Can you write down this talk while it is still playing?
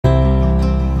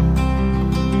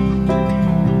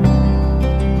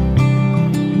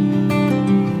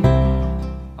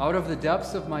the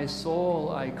depths of my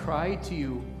soul, I cry to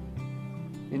you.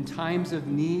 In times of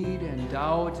need and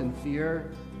doubt and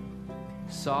fear,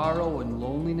 sorrow and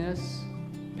loneliness,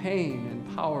 pain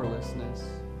and powerlessness.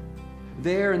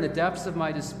 There in the depths of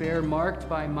my despair, marked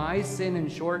by my sin and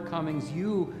shortcomings,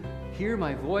 you hear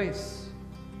my voice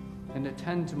and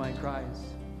attend to my cries.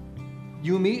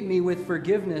 You meet me with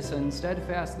forgiveness and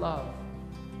steadfast love.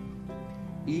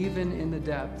 Even in the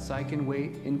depths, I can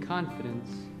wait in confidence,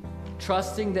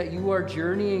 trusting that you are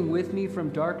journeying with me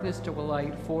from darkness to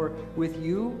light, for with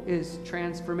you is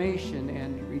transformation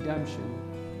and redemption.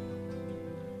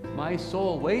 My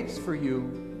soul waits for you,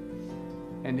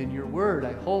 and in your word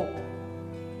I hope.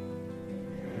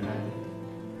 Amen.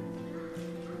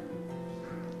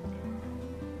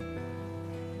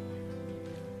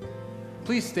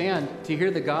 Please stand to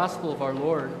hear the gospel of our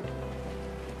Lord.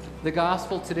 The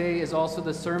gospel today is also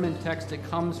the sermon text that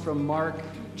comes from Mark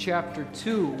chapter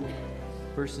 2,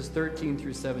 verses 13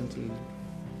 through 17.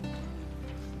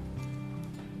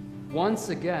 Once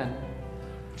again,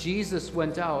 Jesus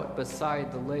went out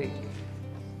beside the lake.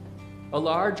 A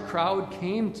large crowd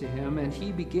came to him, and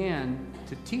he began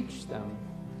to teach them.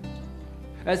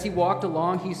 As he walked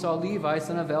along, he saw Levi,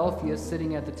 son of Alphaeus,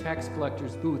 sitting at the tax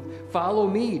collector's booth. "Follow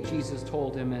me," Jesus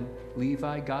told him, and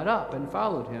Levi got up and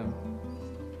followed him.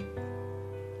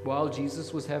 While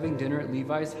Jesus was having dinner at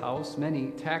Levi's house,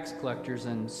 many tax collectors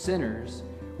and sinners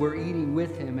were eating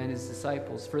with him and his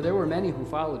disciples, for there were many who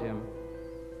followed him.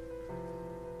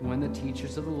 And when the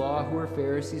teachers of the law, who were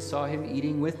Pharisees, saw him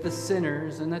eating with the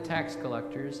sinners and the tax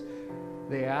collectors,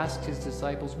 they asked his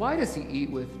disciples, "Why does he eat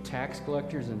with tax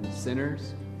collectors and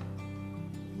sinners?"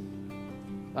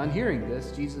 On hearing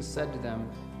this, Jesus said to them,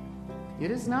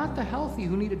 "It is not the healthy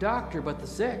who need a doctor, but the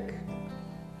sick.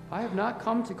 I have not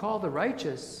come to call the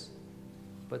righteous,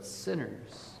 but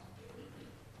sinners."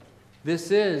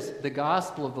 This is the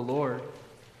gospel of the Lord.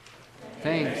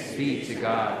 Thanks be to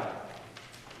God.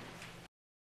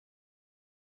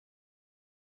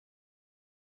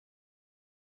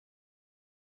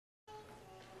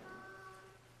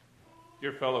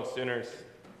 Dear fellow sinners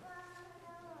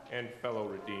and fellow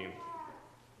redeemed,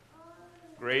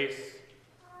 grace,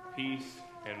 peace,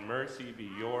 and mercy be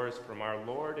yours from our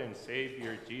Lord and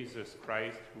Savior Jesus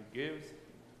Christ, who gives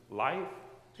life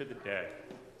to the dead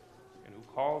and who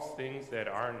calls things that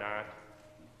are not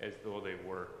as though they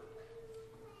were.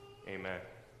 Amen.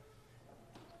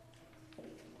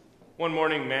 One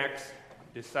morning, Max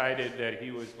decided that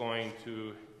he was going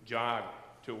to jog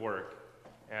to work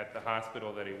at the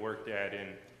hospital that he worked at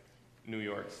in New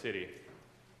York City.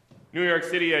 New York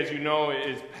City, as you know,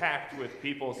 is packed with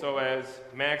people, so as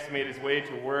Max made his way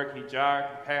to work, he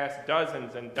jogged past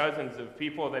dozens and dozens of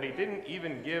people that he didn't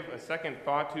even give a second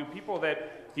thought to, people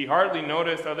that he hardly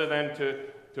noticed other than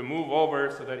to move over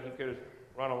so that he could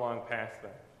run along past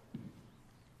them.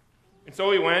 And so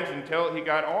he went until he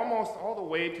got almost all the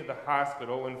way to the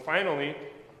hospital, and finally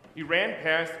he ran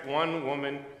past one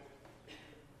woman,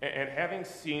 and having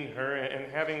seen her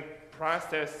and having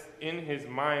processed in his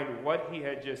mind what he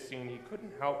had just seen, he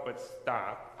couldn't help but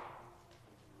stop,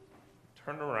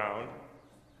 turn around,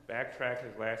 backtrack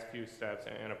his last few steps,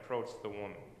 and approach the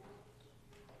woman.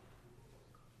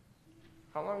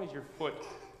 "How long has your foot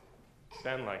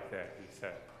been like that?" he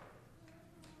said.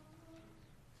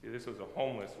 See, this was a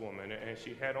homeless woman, and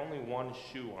she had only one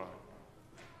shoe on.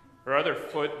 Her other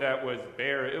foot that was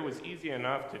bare, it was easy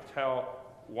enough to tell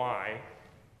why.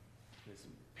 This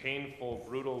painful,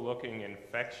 brutal-looking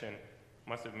infection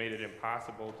must have made it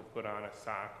impossible to put on a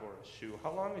sock or a shoe.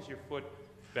 "How long has your foot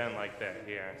been like that?"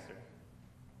 he asked her.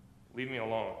 "Leave me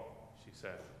alone," she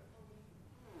said.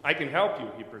 "I can help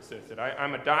you," he persisted.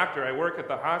 I'm a doctor. I work at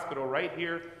the hospital right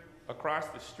here across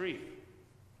the street."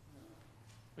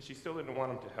 But she still didn't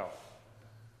want him to help.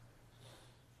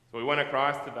 So he went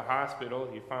across to the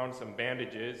hospital. He found some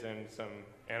bandages and some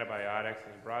antibiotics,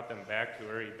 and he brought them back to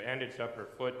her. He bandaged up her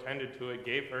foot, tended to it,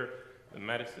 gave her the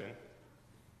medicine,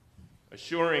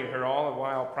 assuring her all the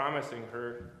while, promising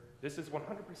her, "This is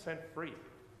 100% free.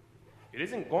 It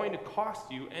isn't going to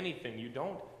cost you anything. You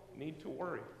don't need to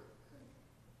worry."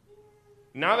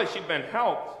 Now that she'd been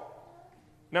helped,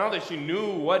 now that she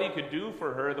knew what he could do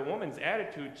for her, the woman's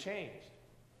attitude changed.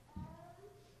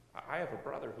 "I have a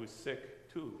brother who's sick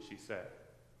too," she said.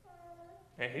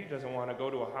 "And he doesn't want to go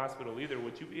to a hospital either.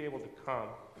 Would you be able to come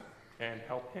and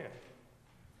help him?"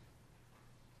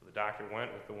 So the doctor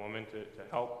went with the woman to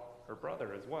help her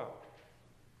brother as well.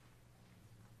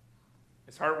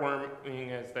 As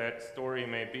heartwarming as that story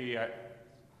may be, I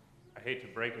hate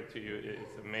to break it to you,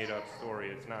 it's a made-up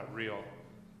story. It's not real.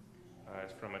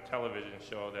 It's from a television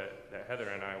show that Heather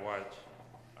and I watch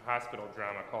hospital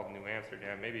drama called New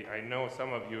Amsterdam. Maybe I know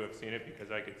some of you have seen it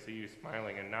because I could see you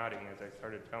smiling and nodding as I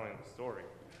started telling the story.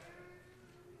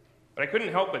 But I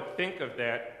couldn't help but think of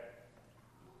that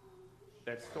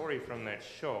story from that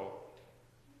show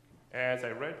as I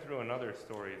read through another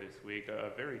story this week,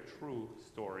 a very true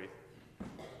story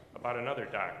about another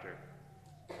doctor,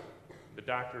 the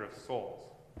doctor of souls.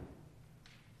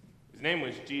 His name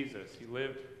was Jesus. He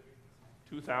lived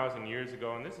 2,000 years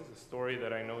ago, and this is a story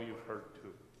that I know you've heard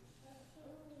too.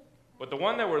 But the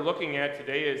one that we're looking at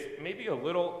today is maybe a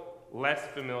little less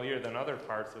familiar than other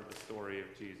parts of the story of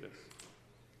Jesus.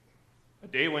 A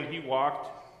day when he walked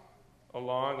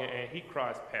along and he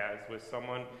crossed paths with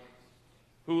someone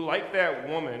who, like that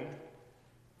woman,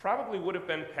 probably would have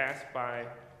been passed by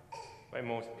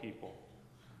most people.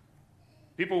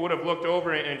 People would have looked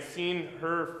over and seen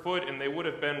her foot, and they would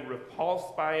have been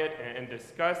repulsed by it and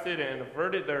disgusted and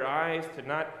averted their eyes to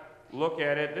not look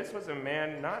at it. This was a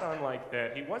man not unlike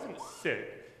that. He wasn't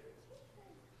sick,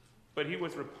 but he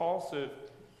was repulsive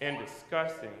and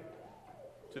disgusting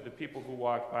to the people who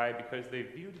walked by because they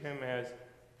viewed him as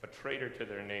a traitor to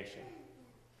their nation.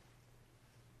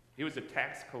 He was a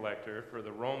tax collector for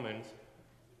the Romans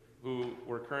who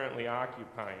were currently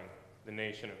occupying the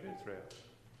nation of Israel.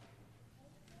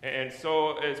 And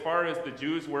so, as far as the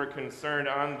Jews were concerned,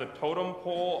 on the totem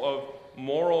pole of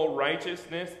moral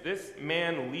righteousness, this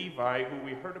man Levi, who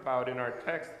we heard about in our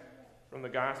text from the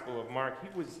Gospel of Mark,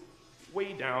 he was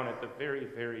way down at the very,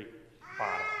 very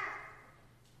bottom.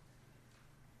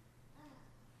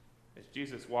 As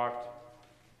Jesus walked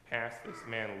past this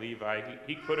man Levi,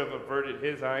 he could have averted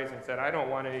his eyes and said, I don't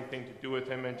want anything to do with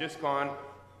him, and just gone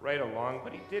right along,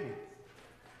 but he didn't.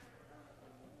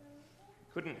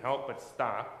 He couldn't help but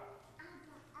stop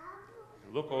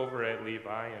and look over at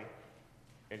Levi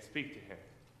and speak to him.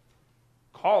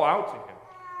 Call out to him.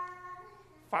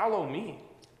 Follow me.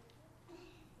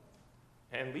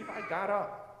 And Levi got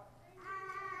up.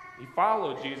 He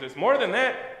followed Jesus. More than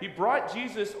that, he brought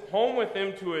Jesus home with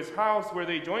him to his house where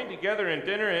they joined together in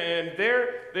dinner, and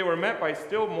there they were met by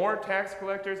still more tax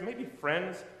collectors, maybe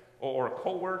friends or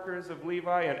co-workers of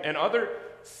Levi, and other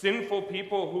sinful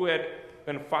people who had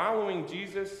been following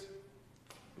Jesus,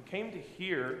 who came to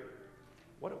hear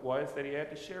what it was that he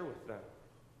had to share with them.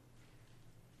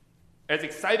 As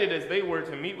excited as they were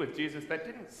to meet with Jesus, that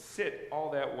didn't sit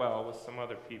all that well with some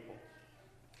other people.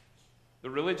 The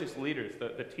religious leaders,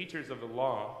 the teachers of the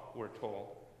law, we're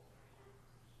told,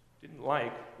 didn't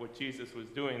like what Jesus was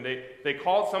doing. They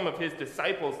called some of his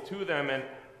disciples to them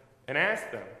and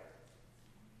asked them,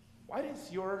 why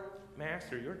does your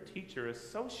master, your teacher,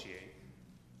 associate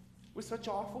with such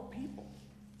awful people?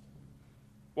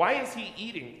 Why is he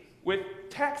eating with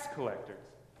tax collectors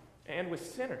and with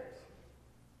sinners?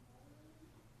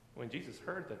 When Jesus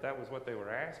heard that was what they were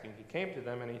asking, he came to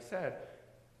them and he said,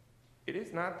 it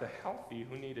is not the healthy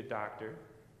who need a doctor,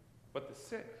 but the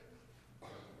sick.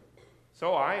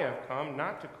 So I have come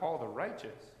not to call the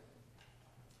righteous,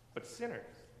 but sinners.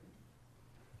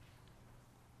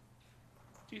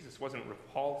 Jesus wasn't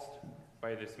repulsed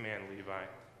by this man, Levi.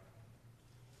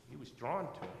 He was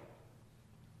drawn to him.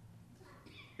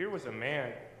 Here was a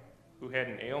man who had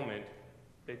an ailment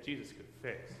that Jesus could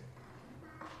fix.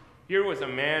 Here was a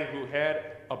man who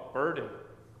had a burden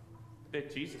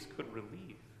that Jesus could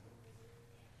relieve.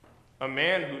 A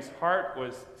man whose heart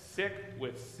was sick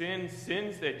with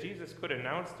sins that Jesus could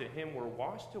announce to him were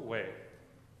washed away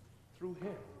through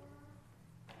him.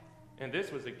 And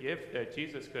this was a gift that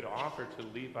Jesus could offer to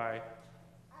Levi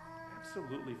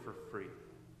absolutely for free,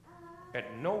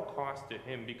 at no cost to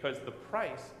him, because the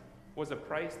price was a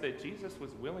price that Jesus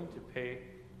was willing to pay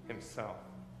himself.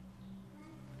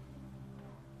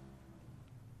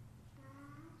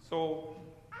 So,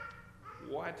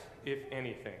 what, if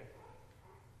anything,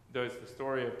 does the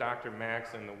story of Dr.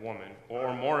 Max and the woman,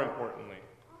 or more importantly,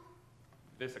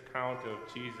 this account of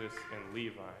Jesus and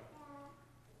Levi,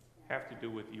 have to do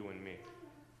with you and me?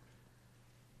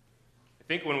 I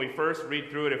think when we first read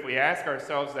through it, if we ask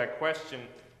ourselves that question,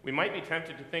 we might be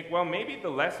tempted to think, well, maybe the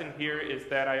lesson here is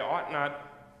that I ought not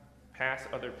pass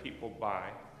other people by.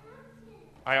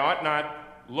 I ought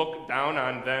not look down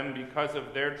on them because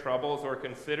of their troubles or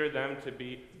consider them to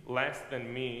be less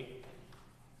than me.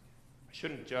 I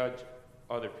shouldn't judge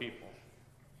other people.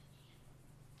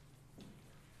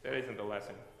 That isn't the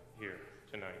lesson here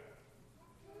tonight.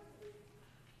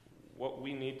 What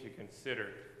we need to consider,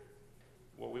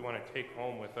 what we want to take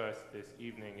home with us this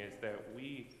evening, is that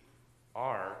we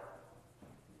are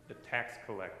the tax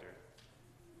collector,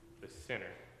 the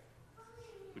sinner,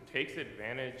 who takes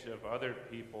advantage of other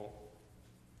people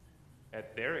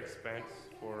at their expense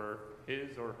for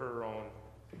his or her own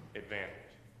advantage.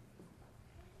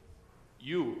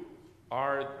 You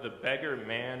are the beggar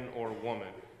man or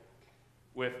woman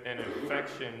with an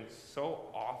infection so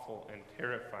awful and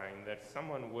terrifying that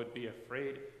someone would be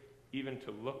afraid even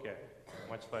to look at it,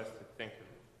 much less to think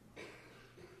of it.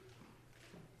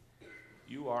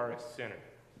 You are a sinner.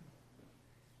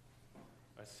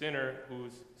 A sinner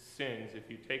whose sins, if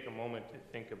you take a moment to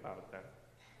think about them,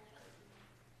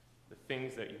 the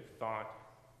things that you've thought,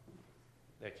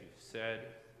 that you've said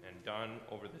and done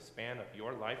over the span of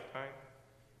your lifetime,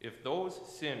 if those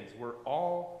sins were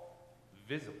all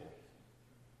visible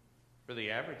for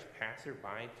the average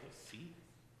passerby to see,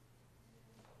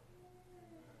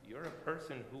 you're a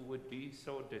person who would be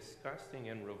so disgusting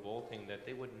and revolting that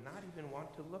they would not even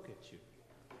want to look at you.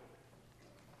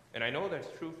 And I know that's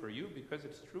true for you because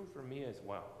it's true for me as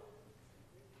well.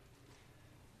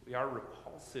 We are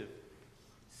repulsive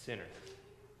sinners,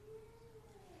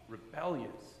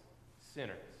 rebellious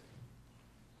sinners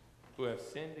who have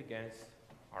sinned against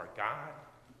our God,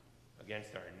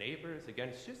 against our neighbors,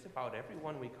 against just about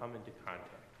everyone we come into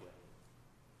contact with.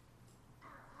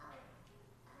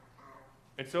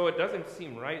 And so it doesn't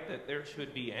seem right that there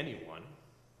should be anyone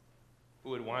who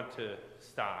would want to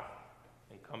stop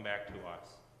and come back to us,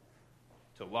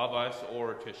 to love us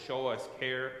or to show us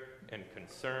care and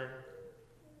concern,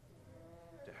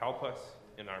 to help us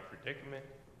in our predicament.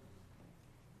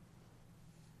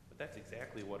 But that's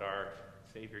exactly what our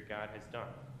Savior God has done,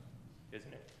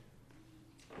 isn't it?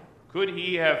 Could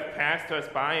he have passed us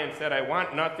by and said, I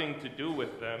want nothing to do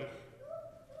with them.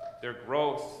 They're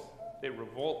gross. They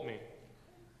revolt me.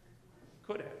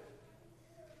 Could have.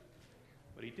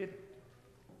 But he didn't.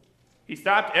 He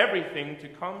stopped everything to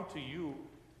come to you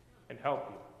and help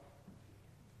you.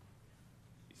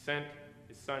 He sent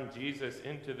his son Jesus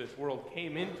into this world,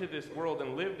 came into this world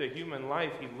and lived a human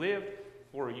life. He lived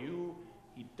for you.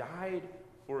 He died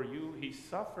for you. He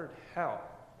suffered hell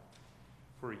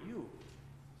for you,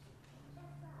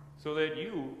 so that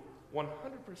you, 100%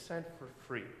 for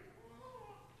free,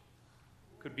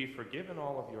 could be forgiven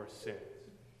all of your sins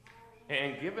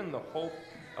and given the hope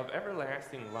of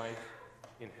everlasting life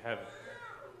in heaven.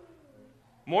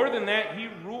 More than that, he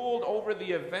ruled over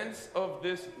the events of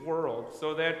this world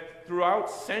so that throughout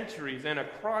centuries and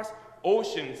across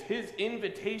oceans, his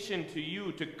invitation to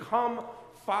you to come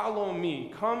follow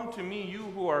me, come to me, you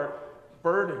who are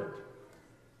burdened,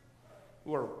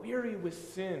 who are weary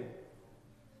with sin,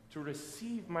 to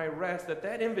receive my rest,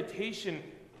 that invitation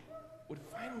would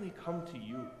finally come to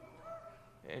you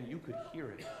and you could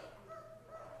hear it.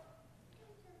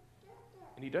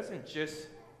 And he doesn't just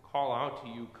call out to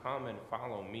you, come and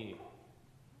follow me.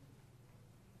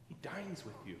 He dines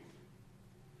with you.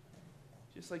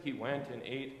 Just like he went and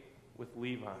ate with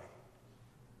Levi.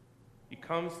 He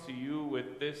comes to you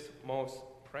with this most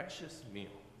precious meal,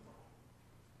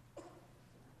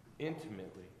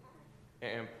 intimately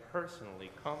and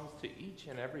personally comes to each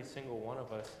and every single one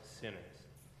of us sinners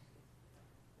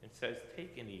and says,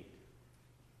 take and eat.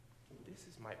 This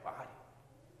is my body.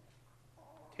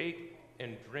 Take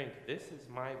and drink. This is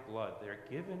my blood. They're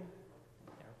given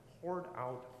and poured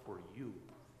out for you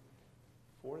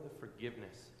for the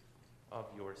forgiveness of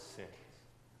your sins.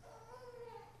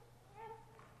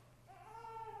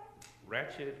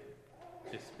 Wretched,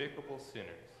 despicable sinners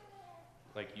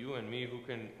like you and me who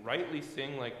can rightly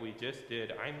sing like we just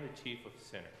did, I'm the chief of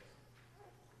sinners.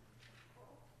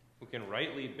 Who can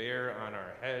rightly bear on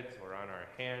our heads or on our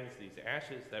hands these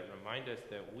ashes that remind us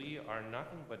that we are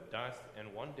nothing but dust,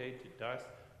 and one day to dust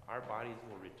our bodies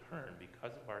will return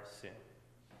because of our sin.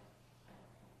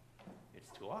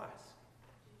 It's to us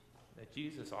that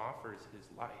Jesus offers his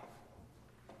life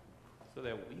so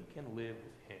that we can live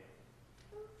with him.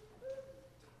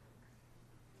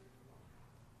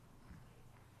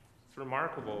 It's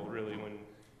remarkable, really,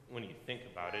 when you think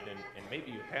about it, and maybe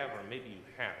you have or maybe you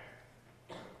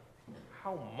haven't,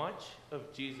 how much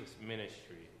of Jesus'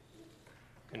 ministry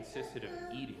consisted of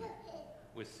eating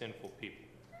with sinful people.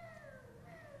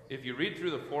 If you read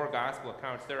through the 4 gospel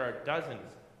accounts, there are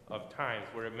dozens of times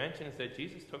where it mentions that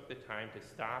Jesus took the time to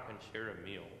stop and share a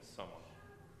meal with someone.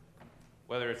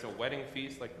 Whether it's a wedding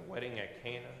feast like the wedding at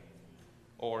Cana,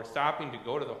 or stopping to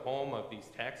go to the home of these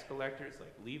tax collectors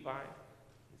like Levi,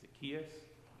 Zacchaeus.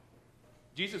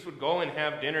 Jesus would go and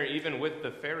have dinner even with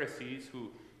the Pharisees who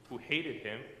hated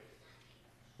him,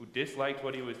 who disliked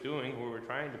what he was doing, who were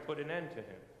trying to put an end to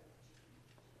him.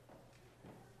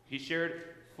 He shared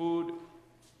food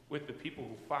with the people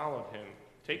who followed him,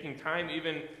 taking time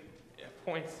even at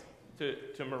points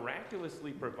to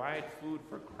miraculously provide food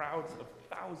for crowds of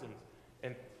thousands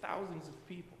and thousands of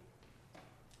people.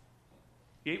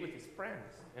 He ate with his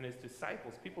friends and his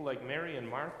disciples, people like Mary and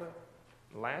Martha,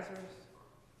 Lazarus.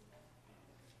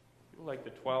 People like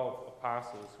the 12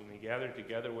 apostles whom he gathered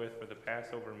together with for the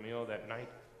Passover meal that night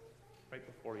right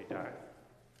before he died.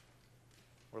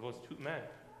 Or those two men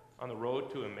on the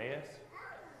road to Emmaus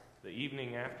the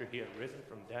evening after he had risen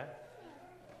from death.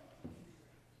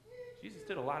 Jesus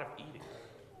did a lot of eating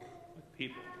with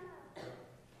people,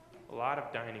 a lot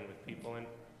of dining with people, and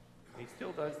he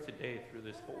still does today through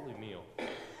this holy meal,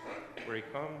 where he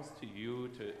comes to you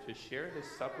to share this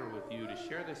supper with you, to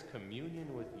share this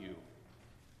communion with you.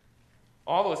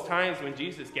 All those times when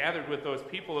Jesus gathered with those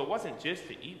people, it wasn't just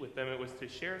to eat with them, it was to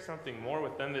share something more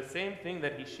with them. The same thing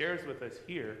that he shares with us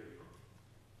here,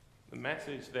 the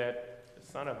message that the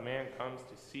Son of Man comes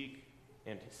to seek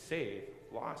and to save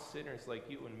lost sinners like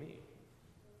you and me.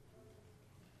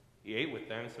 He ate with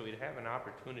them so he'd have an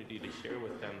opportunity to share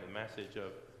with them the message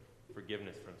of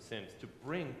forgiveness from sins, to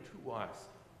bring to us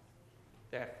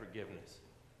that forgiveness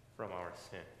from our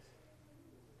sins.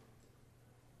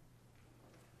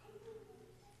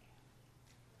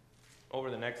 Over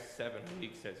the next 7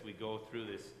 weeks as we go through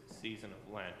this season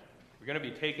of Lent, we're going to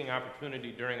be taking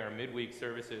opportunity during our midweek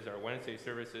services, our Wednesday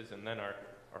services, and then our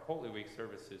Holy Week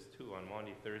services too on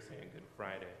Maundy, Thursday, and Good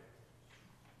Friday,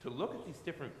 to look at these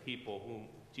different people whom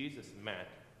Jesus met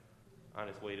on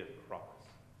his way to the cross.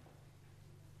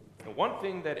 And one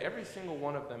thing that every single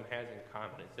one of them has in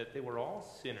common is that they were all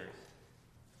sinners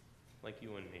like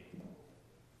you and me.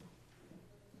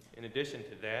 In addition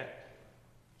to that,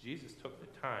 Jesus took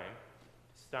the time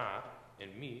to stop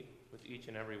and meet with each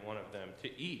and every one of them, to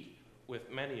eat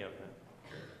with many of them.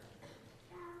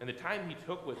 And the time he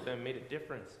took with them made a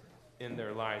difference in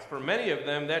their lives. For many of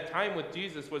them, that time with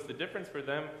Jesus was the difference for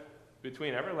them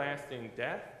between everlasting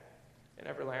death and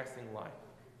everlasting life.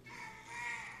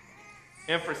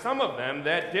 And for some of them,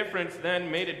 that difference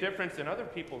then made a difference in other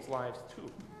people's lives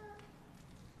too.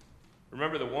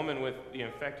 Remember the woman with the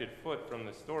infected foot from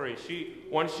the story.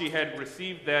 Once she had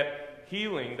received that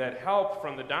healing, that help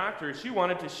from the doctor, she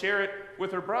wanted to share it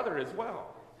with her brother as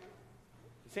well.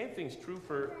 The same thing's true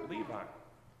for Levi.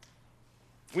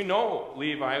 We know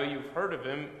Levi, you've heard of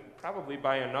him probably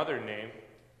by another name,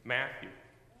 Matthew.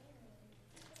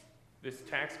 This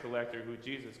tax collector who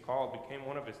Jesus called became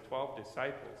one of his 12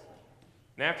 disciples.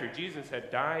 And after Jesus had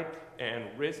died and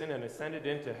risen and ascended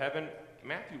into heaven,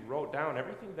 Matthew wrote down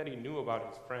everything that he knew about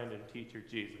his friend and teacher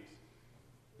Jesus,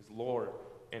 his Lord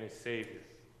and his Savior.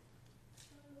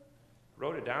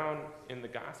 Wrote it down in the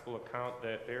gospel account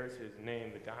that bears his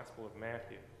name, the Gospel of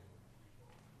Matthew.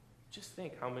 Just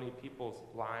think how many people's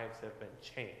lives have been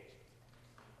changed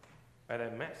by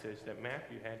that message that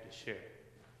Matthew had to share.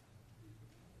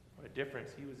 What a difference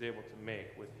he was able to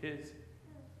make with his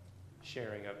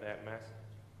sharing of that message.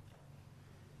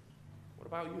 What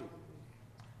about you?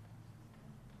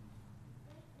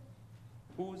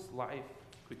 Whose life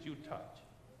could you touch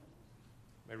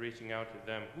by reaching out to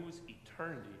them? Whose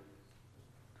eternity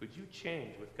could you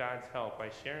change with God's help by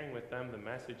sharing with them the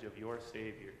message of your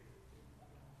Savior,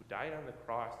 who died on the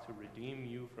cross to redeem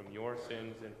you from your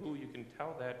sins, and who, you can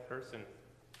tell that person,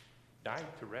 died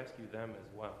to rescue them as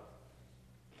well?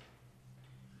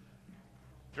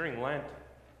 During Lent,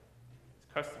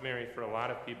 it's customary for a lot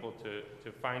of people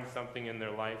to find something in their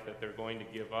life that they're going to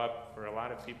give up. For a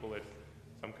lot of people, it's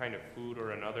some kind of food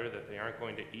or another that they aren't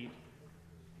going to eat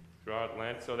throughout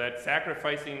Lent. So that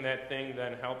sacrificing that thing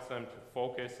then helps them to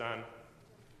focus on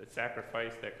the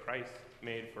sacrifice that Christ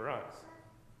made for us.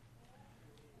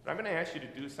 But I'm going to ask you to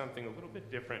do something a little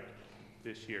bit different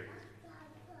this year.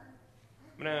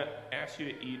 I'm going to ask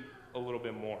you to eat a little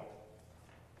bit more.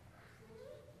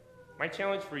 My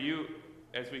challenge for you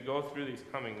as we go through these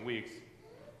coming weeks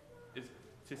is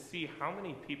to see how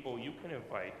many people you can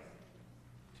invite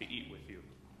to eat with you.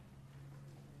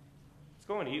 Let's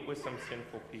go and eat with some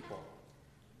sinful people.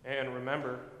 And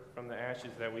remember from the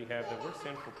ashes that we have that we're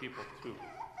sinful people too.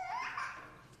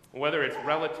 Whether it's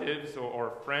relatives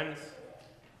or friends,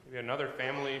 maybe another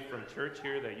family from church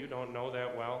here that you don't know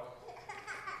that well.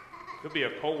 It could be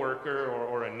a coworker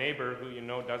or a neighbor who you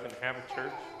know doesn't have a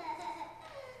church.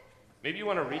 Maybe you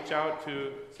want to reach out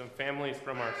to some families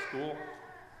from our school,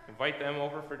 invite them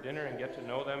over for dinner and get to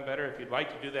know them better. If you'd like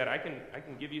to do that, I can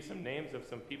give you some names of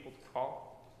some people to call.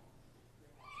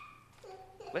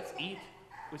 Let's eat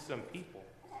with some people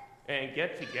and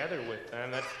get together with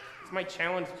them. That's my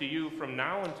challenge to you from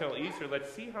now until Easter.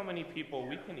 Let's see how many people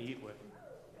we can eat with.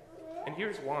 And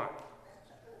here's why.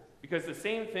 Because the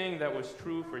same thing that was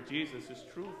true for Jesus is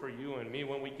true for you and me.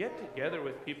 When we get together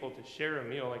with people to share a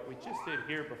meal like we just did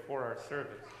here before our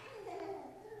service,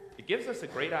 it gives us a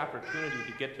great opportunity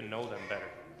to get to know them better.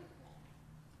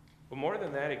 But more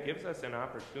than that, it gives us an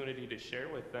opportunity to share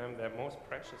with them that most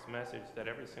precious message that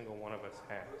every single one of us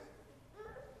has.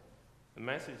 The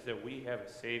message that we have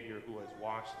a Savior who has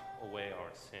washed away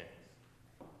our sins.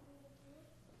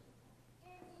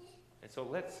 And so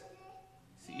let's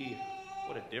see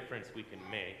what a difference we can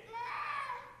make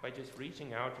by just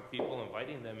reaching out to people,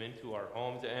 inviting them into our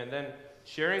homes, and then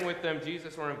sharing with them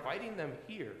Jesus, or inviting them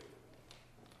here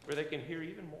where they can hear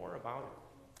even more about it.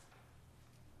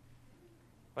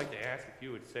 I'd like to ask if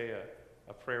you would say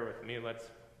a prayer with me. Let's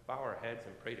bow our heads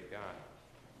and pray to God.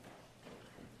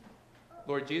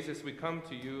 Lord Jesus, we come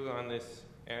to you on this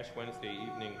Ash Wednesday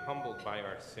evening humbled by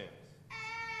our sins.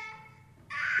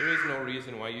 There is no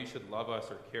reason why you should love us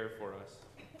or care for us,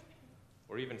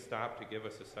 or even stop to give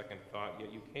us a second thought,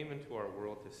 yet you came into our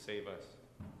world to save us,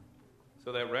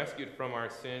 so that rescued from our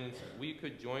sins, we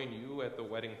could join you at the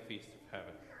wedding feast of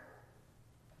heaven.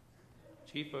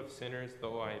 Chief of sinners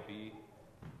though I be,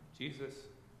 Jesus,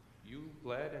 you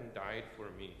bled and died for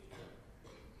me.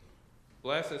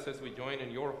 Bless us as we join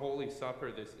in your holy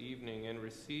supper this evening and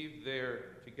receive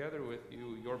there, together with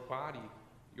you, your body,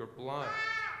 your blood,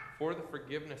 for the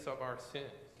forgiveness of our sins.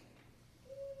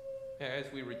 As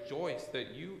we rejoice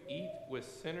that you eat with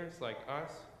sinners like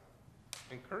us,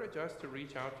 encourage us to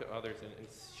reach out to others and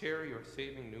share your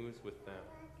saving news with them.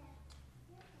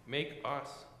 Make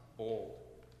us bold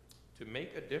to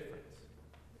make a difference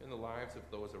in the lives of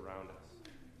those around us.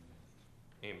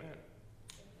 Amen.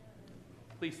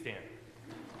 Please stand.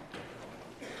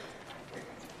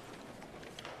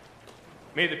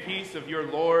 May the peace of your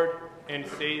Lord and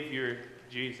Savior,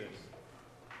 Jesus,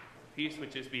 peace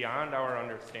which is beyond our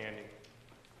understanding,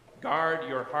 guard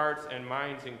your hearts and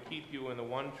minds and keep you in the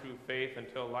one true faith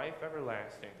until life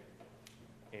everlasting.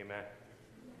 Amen.